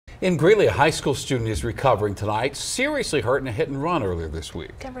In Greeley, a high school student is recovering tonight, seriously hurt in a hit and run earlier this week.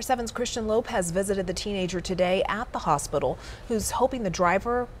 Denver 7's Christian Lopez visited the teenager today at the hospital, who's hoping the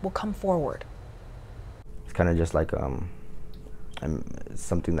driver will come forward. It's kind of just like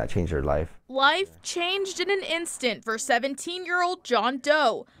something that changed her life. Life changed in an instant for 17-year-old John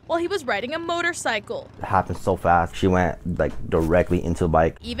Doe while he was riding a motorcycle. It happened so fast. She went like directly into the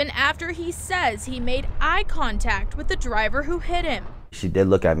bike. Even after he says he made eye contact with the driver who hit him. She did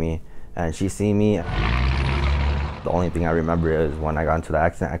look at me and she seen me. The only thing I remember is when I got into the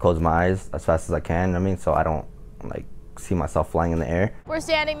accident, I closed my eyes as fast as I can. So I don't like see myself flying in the air. We're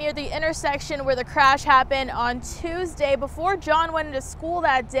standing near the intersection where the crash happened on Tuesday. Before John went into school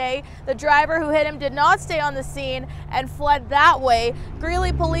that day, the driver who hit him did not stay on the scene and fled that way.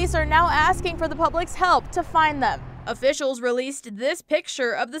 Greeley police are now asking for the public's help to find them. Officials released this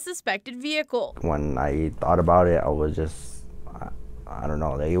picture of the suspected vehicle. When I thought about it, I was just, I don't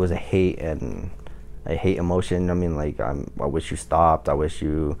know, it was a hate emotion. I wish you stopped. I wish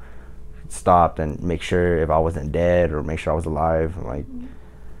you stopped and make sure if I wasn't dead or make sure I was alive.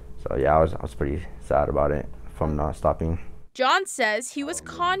 So yeah, I was pretty sad about it from not stopping. John says he was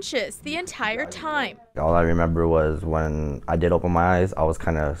conscious the entire time. All I remember was when I did open my eyes, I was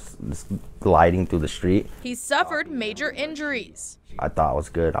kind of gliding through the street. He suffered major injuries. I thought I was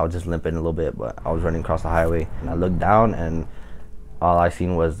good. I was just limping a little bit, but I was running across the highway and I looked down and all I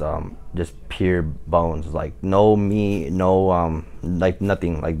seen was just pure bones, like no meat, no like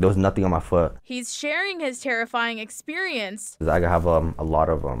nothing, like there was nothing on my foot. He's sharing his terrifying experience. I have a lot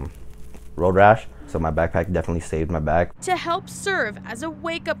of road rash, so my backpack definitely saved my back. To help serve as a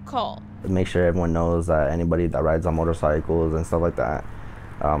wake-up call. Make sure everyone knows that anybody that rides on motorcycles and stuff like that,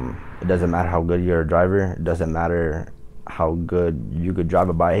 it doesn't matter how good you're a driver, it doesn't matter how good you could drive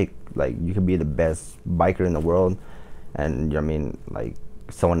a bike, like you could be the best biker in the world. And like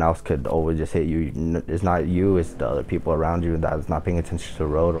someone else could always just hit you. It's not you, it's the other people around you that's not paying attention to the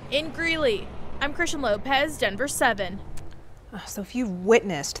road. In Greeley, I'm Christian Lopez, Denver 7. So if you've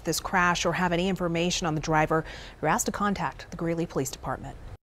witnessed this crash or have any information on the driver, you're asked to contact the Greeley Police Department.